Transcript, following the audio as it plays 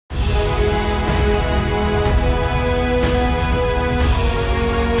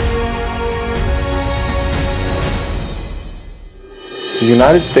The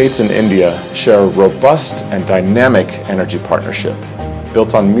United States and India share a robust and dynamic energy partnership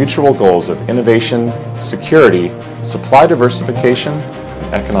built on mutual goals of innovation, security, supply diversification,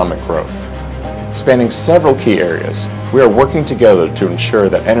 and economic growth. Spanning several key areas, we are working together to ensure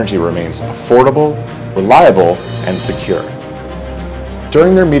that energy remains affordable, reliable, and secure.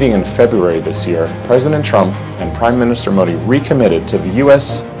 During their meeting in February this year, President Trump and Prime Minister Modi recommitted to the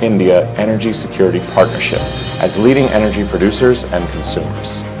U.S. India Energy Security Partnership as leading energy producers and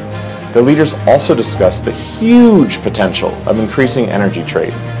consumers. The leaders also discussed the huge potential of increasing energy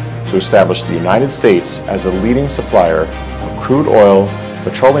trade to establish the United States as a leading supplier of crude oil,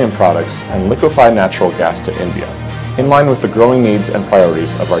 petroleum products, and liquefied natural gas to India, in line with the growing needs and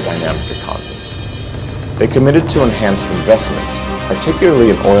priorities of our dynamic economies. They committed to enhance investments,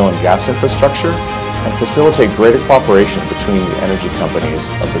 particularly in oil and gas infrastructure, and facilitate greater cooperation between the energy companies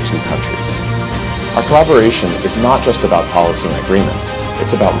of the two countries. Our collaboration is not just about policy and agreements,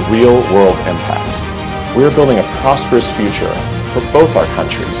 it's about real-world impact. We are building a prosperous future for both our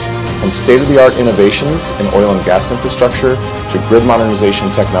countries, from state-of-the-art innovations in oil and gas infrastructure to grid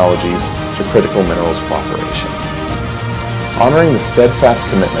modernization technologies to critical minerals cooperation. Honoring the steadfast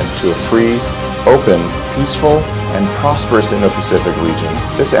commitment to a free, open, peaceful, and prosperous Indo-Pacific region,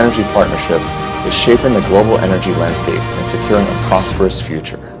 this energy partnership is shaping the global energy landscape and securing a prosperous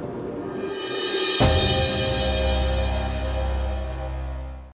future.